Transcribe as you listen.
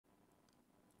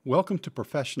Welcome to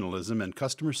Professionalism and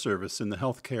Customer Service in the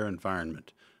Healthcare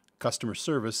Environment, Customer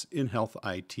Service in Health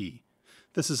IT.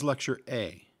 This is Lecture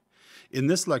A. In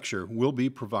this lecture, we'll be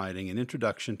providing an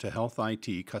introduction to Health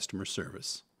IT customer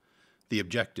service. The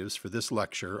objectives for this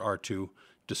lecture are to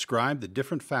describe the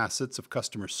different facets of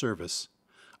customer service,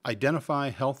 identify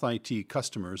Health IT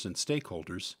customers and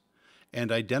stakeholders,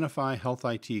 and identify Health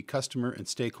IT customer and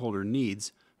stakeholder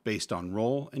needs based on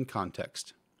role and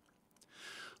context.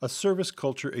 A service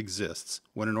culture exists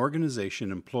when an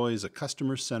organization employs a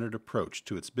customer-centered approach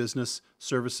to its business,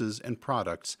 services, and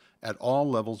products at all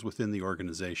levels within the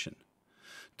organization.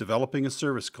 Developing a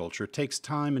service culture takes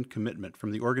time and commitment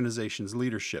from the organization's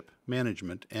leadership,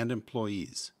 management, and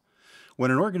employees.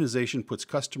 When an organization puts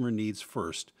customer needs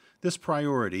first, this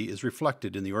priority is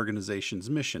reflected in the organization's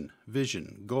mission,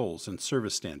 vision, goals, and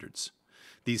service standards.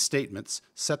 These statements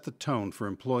set the tone for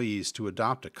employees to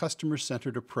adopt a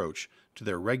customer-centered approach to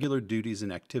their regular duties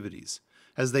and activities,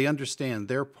 as they understand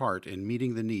their part in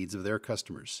meeting the needs of their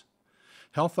customers.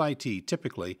 Health IT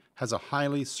typically has a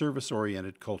highly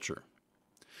service-oriented culture.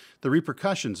 The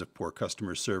repercussions of poor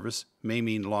customer service may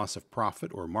mean loss of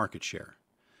profit or market share.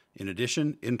 In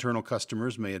addition, internal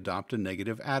customers may adopt a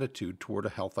negative attitude toward a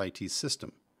Health IT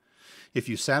system. If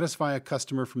you satisfy a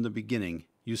customer from the beginning,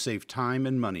 you save time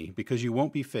and money because you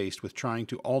won't be faced with trying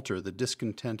to alter the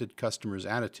discontented customer's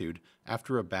attitude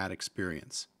after a bad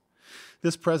experience.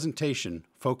 This presentation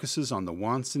focuses on the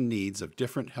wants and needs of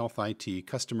different Health IT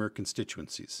customer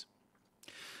constituencies.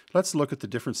 Let's look at the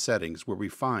different settings where we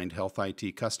find Health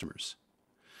IT customers.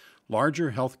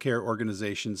 Larger healthcare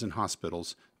organizations and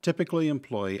hospitals typically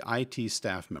employ IT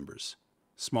staff members.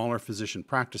 Smaller physician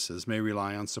practices may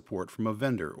rely on support from a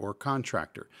vendor or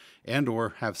contractor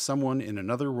and/or have someone in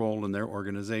another role in their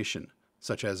organization,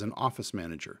 such as an office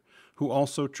manager, who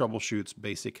also troubleshoots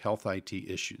basic Health IT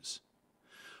issues.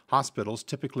 Hospitals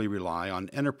typically rely on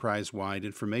enterprise-wide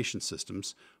information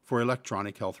systems for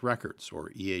electronic health records, or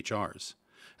EHRs,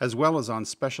 as well as on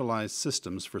specialized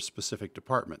systems for specific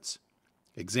departments.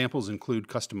 Examples include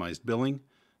customized billing,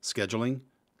 scheduling,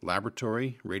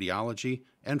 laboratory, radiology,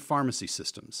 and pharmacy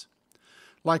systems.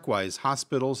 Likewise,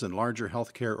 hospitals and larger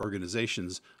healthcare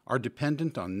organizations are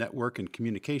dependent on network and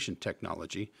communication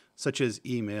technology, such as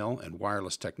email and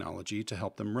wireless technology, to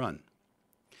help them run.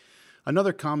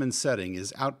 Another common setting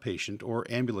is outpatient or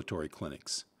ambulatory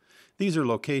clinics. These are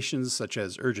locations such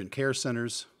as urgent care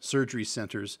centers, surgery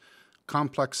centers,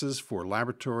 complexes for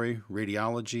laboratory,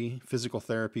 radiology, physical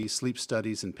therapy, sleep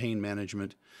studies, and pain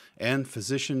management, and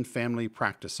physician family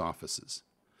practice offices.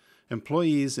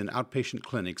 Employees in outpatient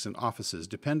clinics and offices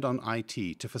depend on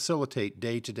IT to facilitate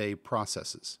day-to-day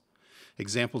processes.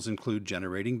 Examples include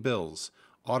generating bills,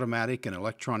 automatic and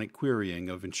electronic querying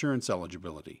of insurance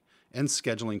eligibility, and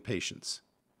scheduling patients.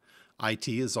 IT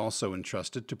is also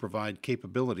entrusted to provide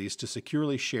capabilities to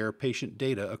securely share patient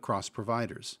data across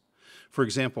providers. For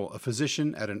example, a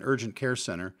physician at an urgent care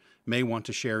center may want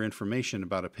to share information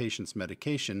about a patient's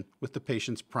medication with the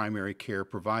patient's primary care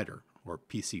provider, or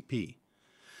PCP.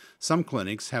 Some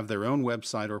clinics have their own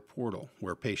website or portal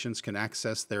where patients can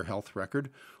access their health record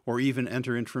or even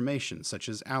enter information such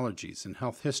as allergies and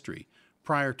health history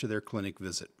prior to their clinic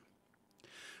visit.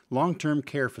 Long-term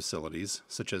care facilities,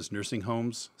 such as nursing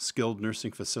homes, skilled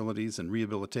nursing facilities, and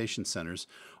rehabilitation centers,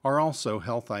 are also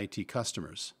Health IT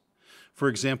customers. For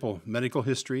example, medical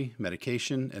history,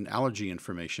 medication, and allergy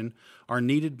information are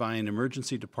needed by an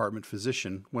emergency department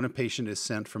physician when a patient is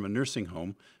sent from a nursing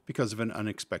home because of an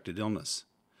unexpected illness.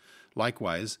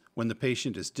 Likewise, when the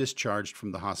patient is discharged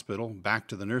from the hospital back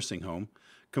to the nursing home,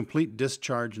 complete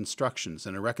discharge instructions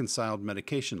and a reconciled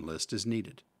medication list is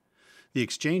needed. The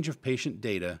exchange of patient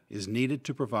data is needed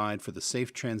to provide for the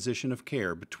safe transition of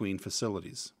care between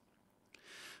facilities.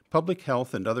 Public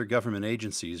health and other government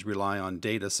agencies rely on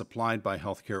data supplied by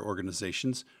healthcare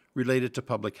organizations related to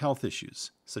public health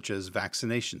issues, such as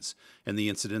vaccinations and the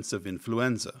incidence of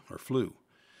influenza or flu.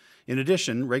 In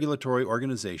addition, regulatory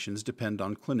organizations depend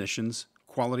on clinicians,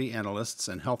 quality analysts,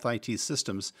 and Health IT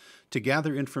systems to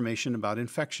gather information about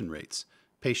infection rates,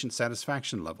 patient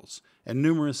satisfaction levels, and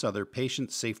numerous other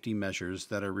patient safety measures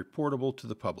that are reportable to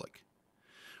the public.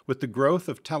 With the growth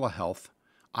of telehealth,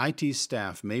 IT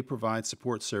staff may provide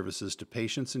support services to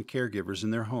patients and caregivers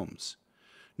in their homes.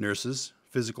 Nurses,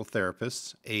 physical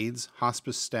therapists, aides,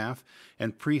 hospice staff,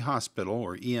 and pre-hospital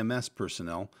or EMS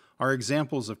personnel are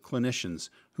examples of clinicians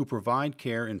who provide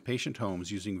care in patient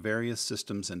homes using various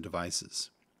systems and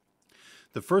devices.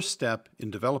 The first step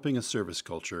in developing a service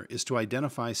culture is to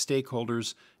identify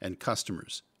stakeholders and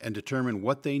customers and determine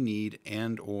what they need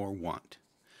and/or want.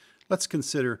 Let's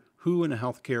consider who in a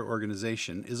healthcare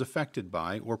organization is affected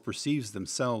by or perceives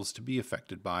themselves to be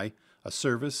affected by a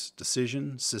service,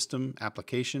 decision, system,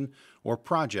 application, or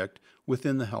project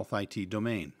within the health IT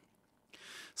domain.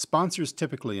 Sponsors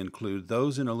typically include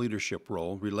those in a leadership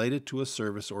role related to a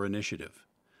service or initiative.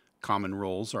 Common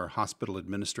roles are hospital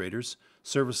administrators,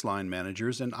 service line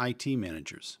managers, and IT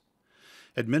managers.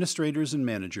 Administrators and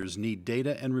managers need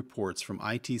data and reports from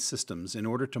IT systems in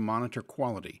order to monitor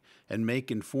quality and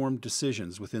make informed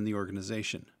decisions within the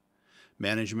organization.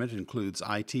 Management includes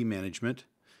IT management,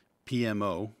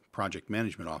 PMO, Project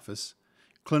Management Office,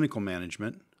 clinical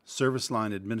management, service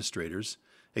line administrators,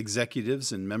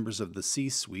 executives and members of the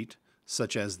C-suite,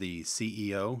 such as the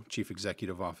CEO, Chief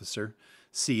Executive Officer,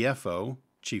 CFO,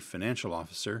 Chief Financial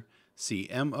Officer,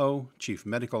 CMO, Chief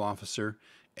Medical Officer,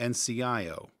 and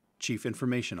CIO, Chief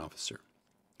Information Officer.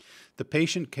 The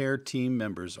patient care team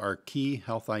members are key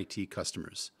health IT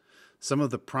customers. Some of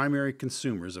the primary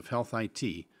consumers of health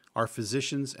IT are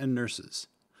physicians and nurses.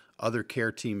 Other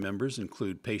care team members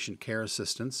include patient care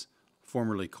assistants,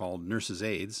 formerly called nurses'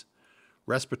 aides,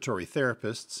 respiratory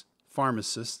therapists,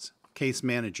 pharmacists, case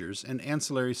managers, and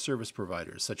ancillary service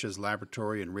providers such as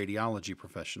laboratory and radiology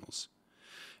professionals.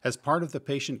 As part of the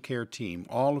patient care team,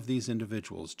 all of these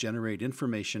individuals generate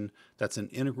information that's an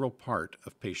integral part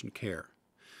of patient care.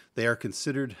 They are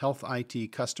considered health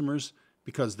IT customers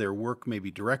because their work may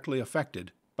be directly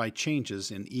affected by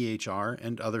changes in EHR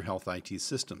and other health IT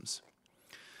systems.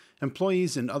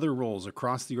 Employees in other roles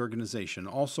across the organization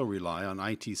also rely on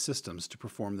IT systems to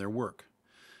perform their work.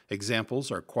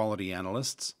 Examples are quality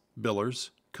analysts,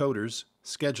 billers, coders,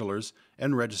 schedulers,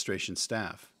 and registration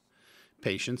staff.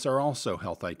 Patients are also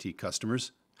health IT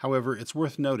customers. However, it's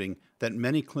worth noting that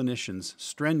many clinicians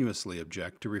strenuously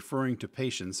object to referring to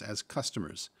patients as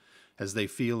customers, as they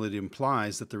feel it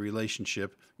implies that the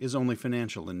relationship is only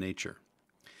financial in nature.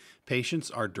 Patients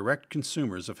are direct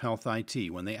consumers of health IT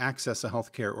when they access a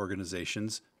healthcare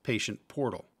organization's patient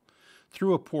portal.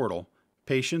 Through a portal,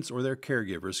 patients or their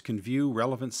caregivers can view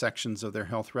relevant sections of their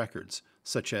health records,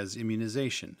 such as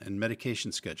immunization and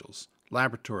medication schedules,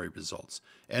 laboratory results,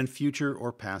 and future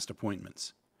or past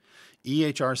appointments.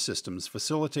 EHR systems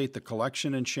facilitate the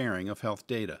collection and sharing of health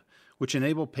data, which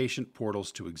enable patient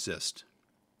portals to exist.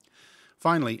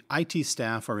 Finally, IT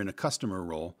staff are in a customer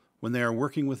role when they are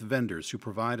working with vendors who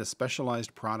provide a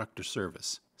specialized product or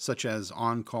service, such as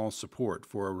on-call support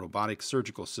for a robotic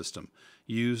surgical system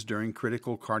used during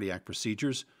critical cardiac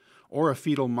procedures, or a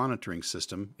fetal monitoring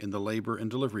system in the labor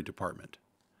and delivery department.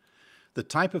 The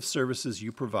type of services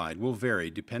you provide will vary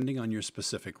depending on your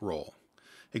specific role.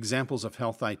 Examples of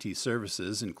health IT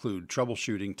services include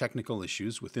troubleshooting technical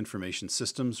issues with information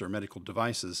systems or medical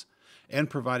devices, and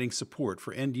providing support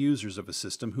for end users of a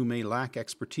system who may lack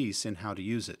expertise in how to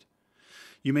use it.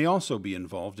 You may also be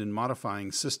involved in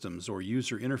modifying systems or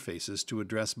user interfaces to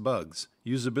address bugs,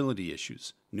 usability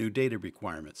issues, new data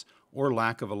requirements, or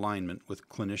lack of alignment with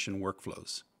clinician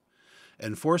workflows.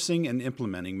 Enforcing and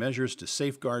implementing measures to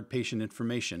safeguard patient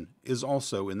information is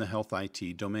also in the health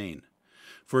IT domain.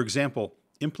 For example,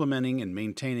 implementing and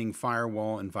maintaining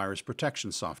firewall and virus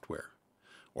protection software.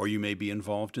 Or you may be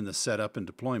involved in the setup and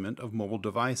deployment of mobile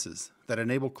devices that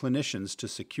enable clinicians to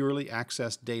securely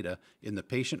access data in the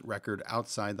patient record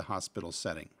outside the hospital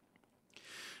setting.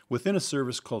 Within a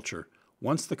service culture,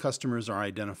 once the customers are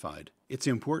identified, it's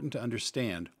important to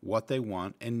understand what they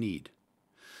want and need.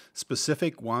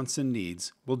 Specific wants and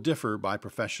needs will differ by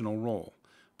professional role,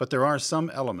 but there are some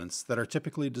elements that are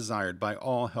typically desired by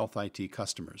all health IT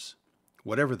customers.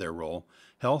 Whatever their role,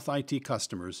 health IT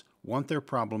customers want their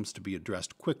problems to be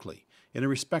addressed quickly, in a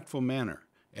respectful manner,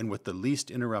 and with the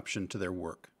least interruption to their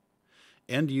work.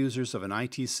 End users of an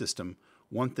IT system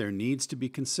want their needs to be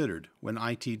considered when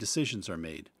IT decisions are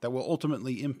made that will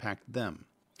ultimately impact them.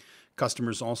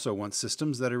 Customers also want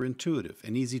systems that are intuitive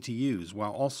and easy to use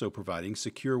while also providing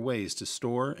secure ways to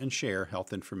store and share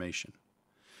health information.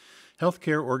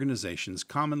 Healthcare organizations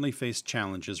commonly face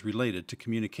challenges related to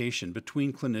communication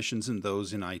between clinicians and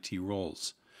those in IT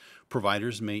roles.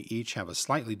 Providers may each have a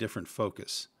slightly different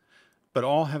focus, but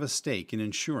all have a stake in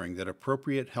ensuring that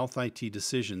appropriate health IT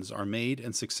decisions are made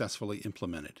and successfully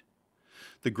implemented.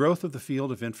 The growth of the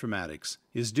field of informatics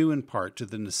is due in part to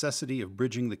the necessity of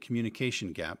bridging the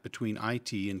communication gap between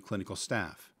IT and clinical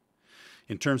staff.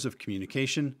 In terms of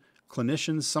communication,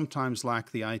 clinicians sometimes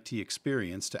lack the IT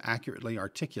experience to accurately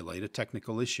articulate a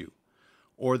technical issue,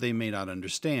 or they may not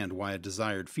understand why a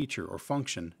desired feature or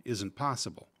function isn't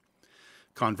possible.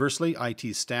 Conversely,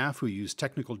 IT staff who use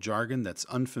technical jargon that's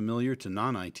unfamiliar to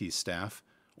non-IT staff,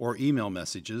 or email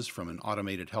messages from an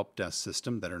automated help desk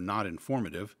system that are not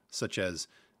informative, such as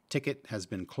 "ticket has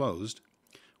been closed,"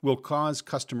 will cause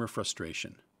customer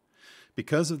frustration.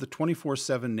 Because of the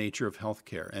 24/7 nature of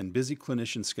healthcare and busy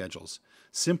clinician schedules,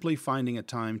 simply finding a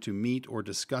time to meet or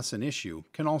discuss an issue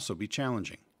can also be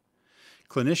challenging.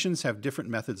 Clinicians have different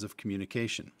methods of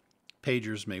communication.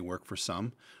 Pagers may work for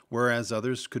some, whereas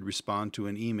others could respond to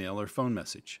an email or phone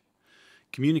message.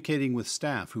 Communicating with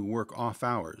staff who work off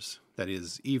hours, that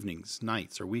is, evenings,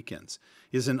 nights, or weekends,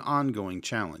 is an ongoing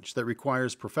challenge that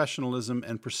requires professionalism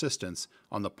and persistence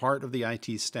on the part of the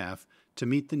IT staff to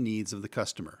meet the needs of the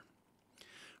customer.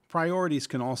 Priorities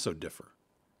can also differ.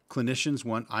 Clinicians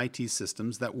want IT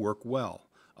systems that work well,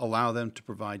 allow them to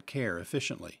provide care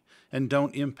efficiently, and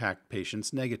don't impact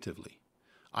patients negatively.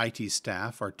 IT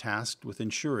staff are tasked with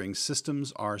ensuring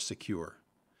systems are secure.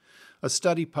 A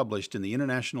study published in the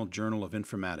International Journal of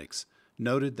Informatics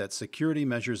noted that security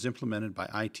measures implemented by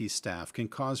IT staff can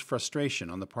cause frustration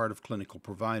on the part of clinical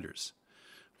providers.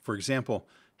 For example,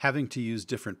 having to use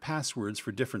different passwords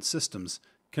for different systems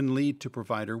can lead to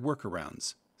provider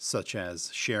workarounds, such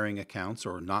as sharing accounts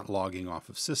or not logging off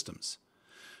of systems.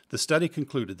 The study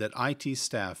concluded that IT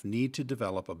staff need to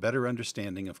develop a better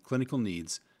understanding of clinical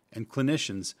needs, and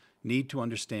clinicians need to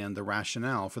understand the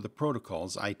rationale for the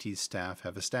protocols IT staff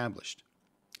have established.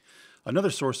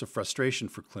 Another source of frustration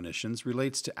for clinicians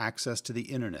relates to access to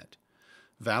the Internet.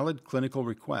 Valid clinical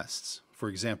requests, for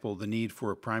example, the need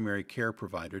for a primary care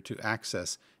provider to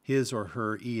access his or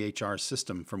her EHR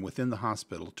system from within the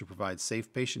hospital to provide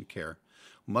safe patient care,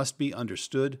 must be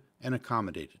understood and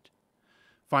accommodated.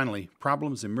 Finally,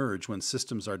 problems emerge when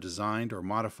systems are designed or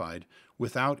modified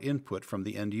without input from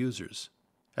the end users.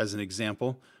 As an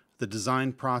example, the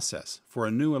design process for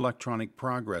a new electronic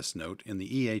progress note in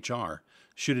the EHR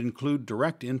should include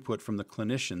direct input from the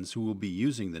clinicians who will be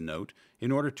using the note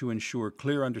in order to ensure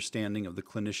clear understanding of the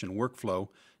clinician workflow,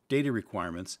 data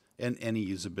requirements, and any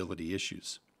usability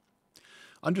issues.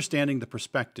 Understanding the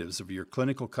perspectives of your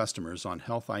clinical customers on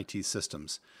health IT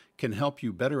systems can help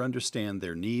you better understand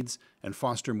their needs and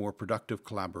foster more productive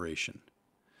collaboration.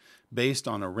 Based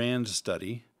on a RAND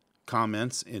study,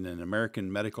 comments in an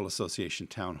American Medical Association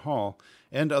town hall,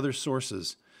 and other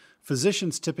sources,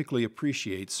 physicians typically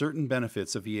appreciate certain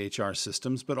benefits of EHR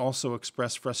systems but also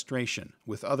express frustration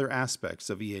with other aspects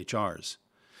of EHRs.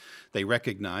 They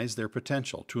recognize their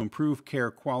potential to improve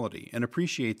care quality and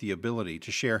appreciate the ability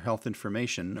to share health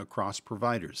information across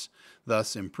providers,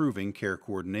 thus improving care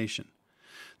coordination.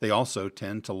 They also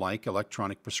tend to like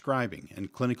electronic prescribing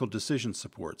and clinical decision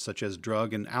support such as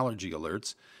drug and allergy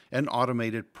alerts and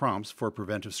automated prompts for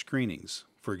preventive screenings,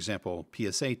 for example,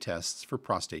 PSA tests for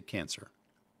prostate cancer.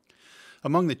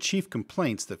 Among the chief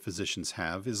complaints that physicians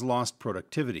have is lost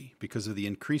productivity because of the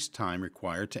increased time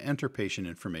required to enter patient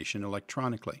information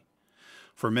electronically.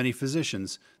 For many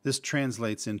physicians, this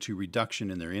translates into reduction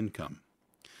in their income.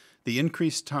 The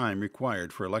increased time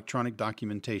required for electronic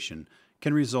documentation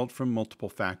can result from multiple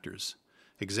factors.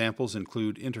 Examples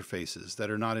include interfaces that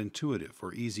are not intuitive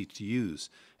or easy to use,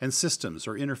 and systems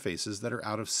or interfaces that are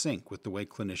out of sync with the way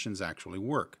clinicians actually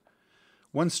work.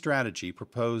 One strategy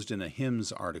proposed in a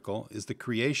HIMSS article is the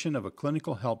creation of a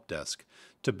clinical help desk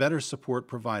to better support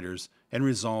providers and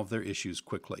resolve their issues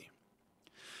quickly.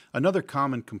 Another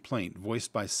common complaint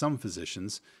voiced by some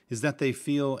physicians is that they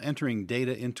feel entering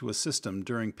data into a system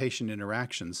during patient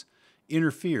interactions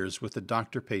interferes with the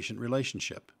doctor-patient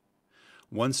relationship.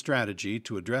 One strategy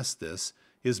to address this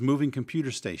is moving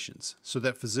computer stations so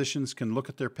that physicians can look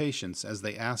at their patients as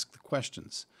they ask the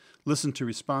questions, listen to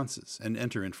responses, and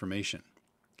enter information.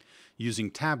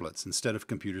 Using tablets instead of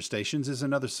computer stations is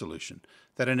another solution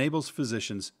that enables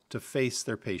physicians to face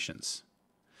their patients.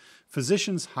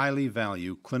 Physicians highly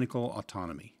value clinical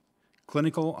autonomy.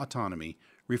 Clinical autonomy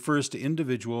refers to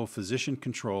individual physician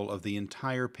control of the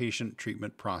entire patient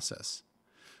treatment process.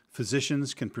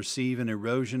 Physicians can perceive an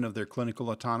erosion of their clinical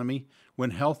autonomy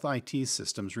when health IT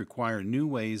systems require new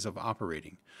ways of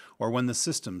operating or when the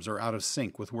systems are out of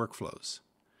sync with workflows.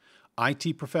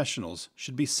 IT professionals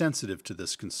should be sensitive to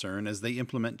this concern as they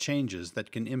implement changes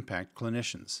that can impact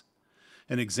clinicians.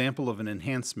 An example of an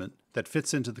enhancement that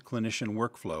fits into the clinician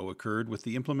workflow occurred with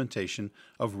the implementation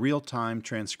of real-time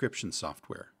transcription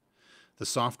software. The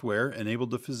software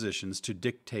enabled the physicians to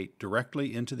dictate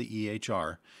directly into the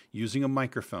EHR using a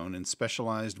microphone and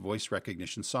specialized voice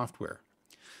recognition software.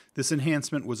 This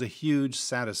enhancement was a huge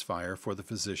satisfier for the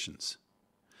physicians.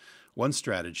 One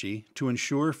strategy to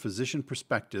ensure physician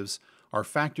perspectives are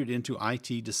factored into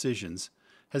IT decisions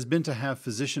has been to have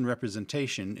physician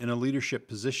representation in a leadership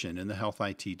position in the health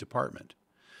IT department.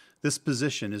 This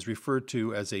position is referred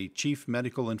to as a Chief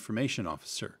Medical Information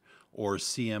Officer, or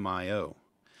CMIO.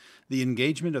 The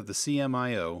engagement of the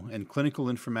CMIO and clinical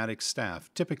informatics staff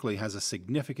typically has a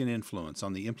significant influence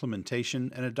on the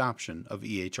implementation and adoption of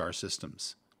EHR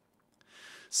systems.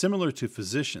 Similar to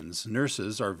physicians,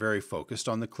 nurses are very focused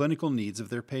on the clinical needs of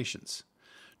their patients.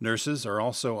 Nurses are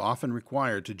also often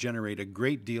required to generate a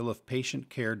great deal of patient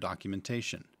care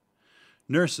documentation.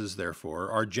 Nurses, therefore,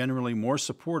 are generally more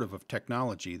supportive of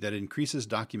technology that increases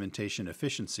documentation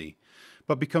efficiency,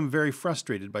 but become very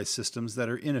frustrated by systems that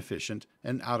are inefficient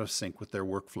and out of sync with their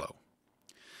workflow.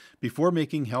 Before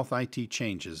making health IT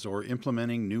changes or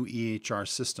implementing new EHR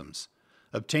systems,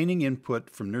 obtaining input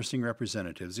from nursing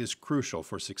representatives is crucial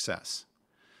for success.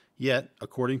 Yet,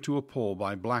 according to a poll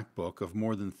by Black Book of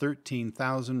more than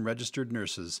 13,000 registered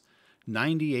nurses,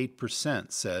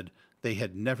 98% said they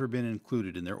had never been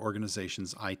included in their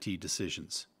organization's IT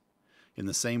decisions. In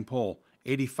the same poll,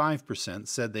 85%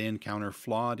 said they encounter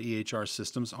flawed EHR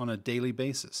systems on a daily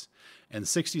basis, and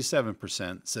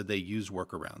 67% said they use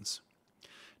workarounds.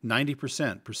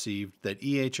 90% perceived that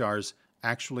EHRs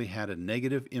actually had a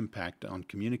negative impact on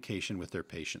communication with their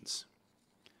patients.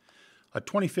 A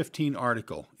 2015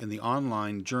 article in the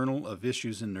online Journal of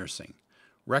Issues in Nursing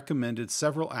recommended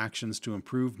several actions to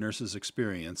improve nurses'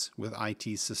 experience with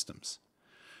IT systems.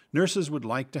 Nurses would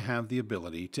like to have the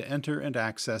ability to enter and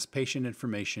access patient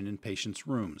information in patients'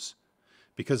 rooms.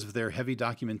 Because of their heavy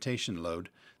documentation load,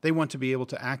 they want to be able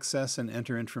to access and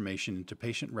enter information into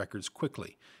patient records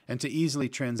quickly and to easily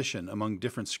transition among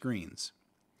different screens.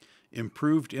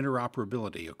 Improved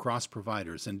interoperability across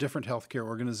providers and different healthcare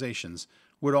organizations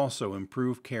would also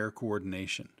improve care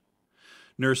coordination.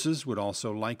 Nurses would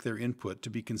also like their input to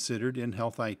be considered in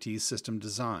health IT system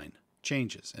design,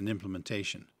 changes, and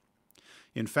implementation.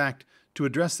 In fact, to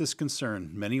address this concern,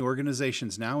 many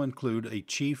organizations now include a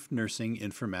Chief Nursing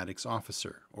Informatics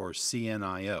Officer, or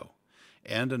CNIO,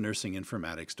 and a Nursing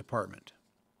Informatics Department.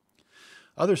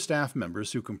 Other staff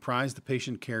members who comprise the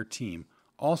patient care team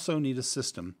also need a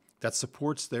system that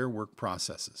supports their work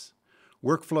processes.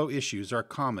 Workflow issues are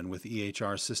common with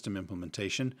EHR system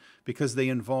implementation because they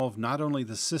involve not only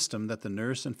the system that the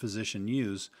nurse and physician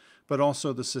use, but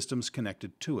also the systems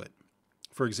connected to it.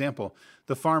 For example,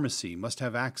 the pharmacy must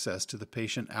have access to the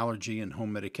patient allergy and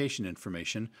home medication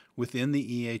information within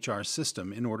the EHR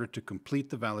system in order to complete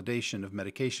the validation of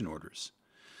medication orders.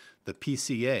 The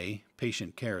PCA,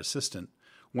 Patient Care Assistant,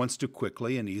 wants to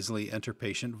quickly and easily enter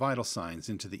patient vital signs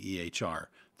into the EHR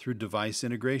through device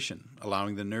integration,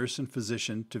 allowing the nurse and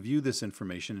physician to view this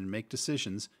information and make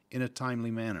decisions in a timely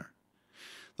manner.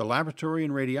 The laboratory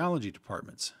and radiology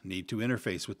departments need to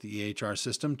interface with the EHR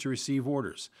system to receive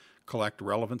orders, collect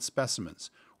relevant specimens,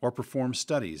 or perform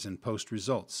studies and post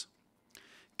results.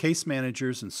 Case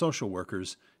managers and social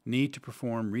workers need to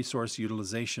perform resource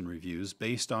utilization reviews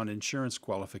based on insurance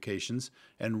qualifications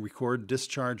and record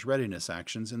discharge readiness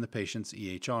actions in the patient's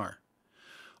EHR.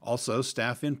 Also,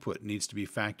 staff input needs to be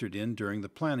factored in during the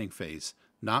planning phase,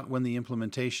 not when the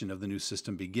implementation of the new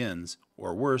system begins,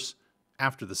 or worse,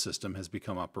 after the system has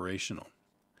become operational.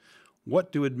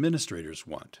 What do administrators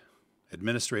want?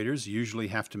 Administrators usually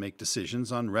have to make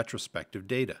decisions on retrospective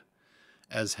data.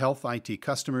 As health IT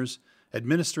customers,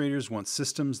 administrators want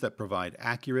systems that provide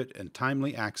accurate and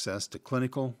timely access to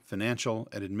clinical, financial,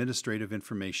 and administrative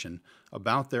information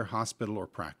about their hospital or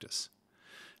practice.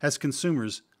 As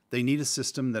consumers, they need a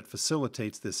system that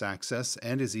facilitates this access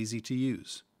and is easy to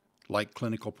use. Like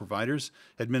clinical providers,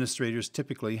 administrators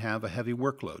typically have a heavy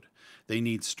workload. They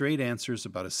need straight answers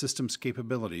about a system's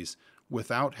capabilities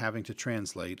without having to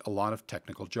translate a lot of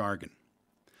technical jargon.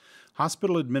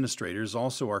 Hospital administrators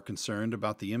also are concerned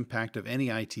about the impact of any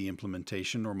IT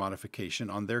implementation or modification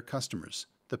on their customers,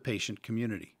 the patient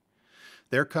community.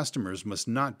 Their customers must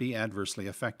not be adversely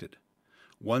affected.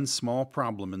 One small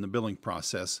problem in the billing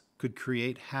process could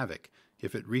create havoc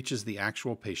if it reaches the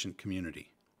actual patient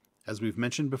community. As we've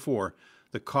mentioned before,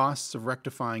 the costs of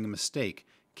rectifying a mistake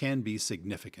can be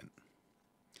significant.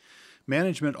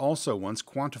 Management also wants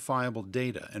quantifiable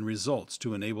data and results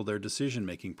to enable their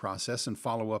decision-making process and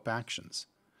follow-up actions.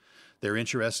 They're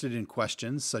interested in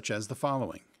questions such as the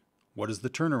following. What is the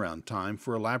turnaround time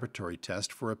for a laboratory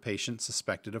test for a patient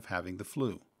suspected of having the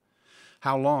flu?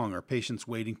 How long are patients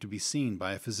waiting to be seen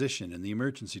by a physician in the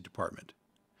emergency department?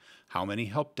 How many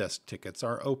help desk tickets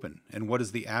are open, and what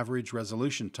is the average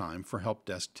resolution time for help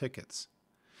desk tickets?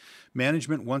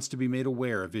 Management wants to be made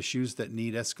aware of issues that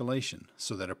need escalation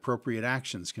so that appropriate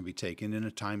actions can be taken in a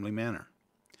timely manner.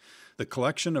 The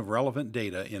collection of relevant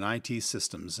data in IT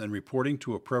systems and reporting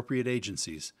to appropriate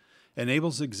agencies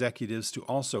enables executives to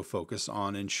also focus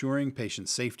on ensuring patient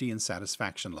safety and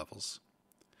satisfaction levels.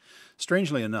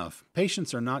 Strangely enough,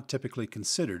 patients are not typically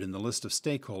considered in the list of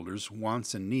stakeholders'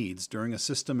 wants and needs during a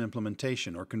system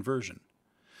implementation or conversion.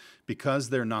 Because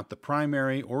they're not the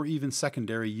primary or even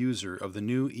secondary user of the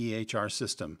new EHR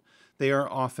system, they are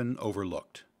often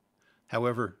overlooked.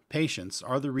 However, patients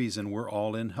are the reason we're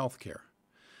all in healthcare.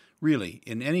 Really,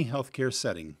 in any healthcare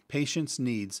setting, patients'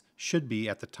 needs should be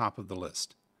at the top of the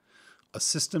list. A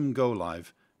system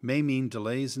go-live may mean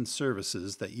delays in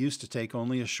services that used to take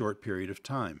only a short period of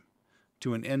time.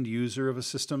 To an end user of a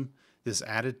system, this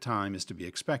added time is to be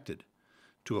expected.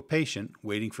 To a patient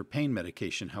waiting for pain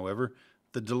medication, however,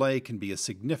 the delay can be a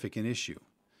significant issue.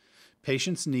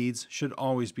 Patients' needs should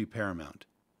always be paramount.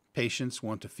 Patients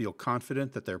want to feel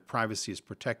confident that their privacy is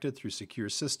protected through secure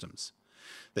systems.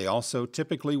 They also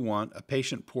typically want a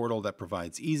patient portal that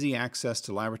provides easy access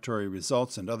to laboratory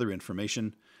results and other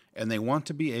information, and they want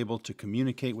to be able to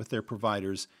communicate with their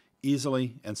providers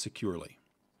easily and securely.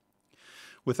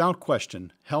 Without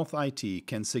question, health IT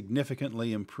can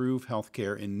significantly improve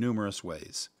healthcare in numerous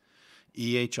ways.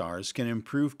 EHRs can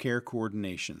improve care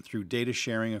coordination through data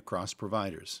sharing across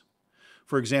providers.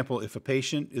 For example, if a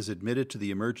patient is admitted to the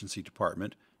emergency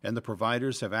department and the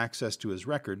providers have access to his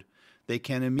record, they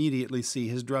can immediately see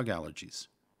his drug allergies.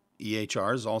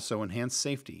 EHRs also enhance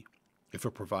safety. If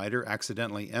a provider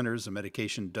accidentally enters a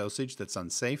medication dosage that's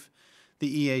unsafe,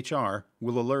 the EHR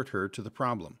will alert her to the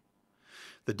problem.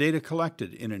 The data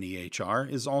collected in an EHR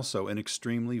is also an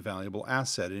extremely valuable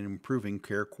asset in improving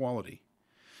care quality.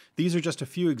 These are just a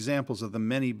few examples of the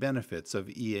many benefits of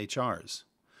EHRs.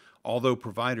 Although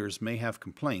providers may have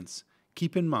complaints,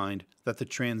 keep in mind that the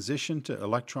transition to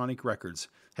electronic records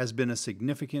has been a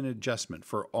significant adjustment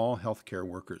for all healthcare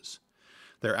workers.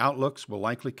 Their outlooks will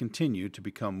likely continue to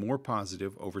become more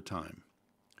positive over time.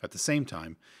 At the same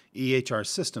time, EHR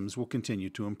systems will continue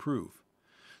to improve.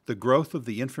 The growth of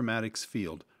the informatics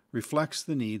field reflects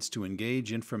the needs to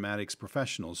engage informatics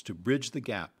professionals to bridge the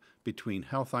gap between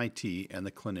health IT and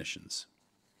the clinicians.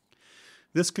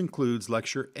 This concludes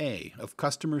Lecture A of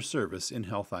Customer Service in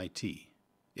Health IT.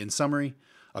 In summary,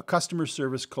 a customer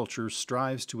service culture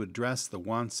strives to address the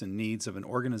wants and needs of an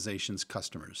organization's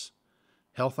customers.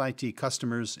 Health IT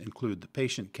customers include the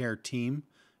patient care team,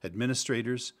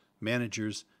 administrators,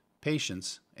 managers,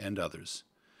 patients, and others.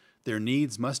 Their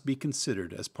needs must be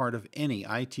considered as part of any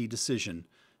IT decision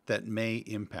that may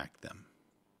impact them.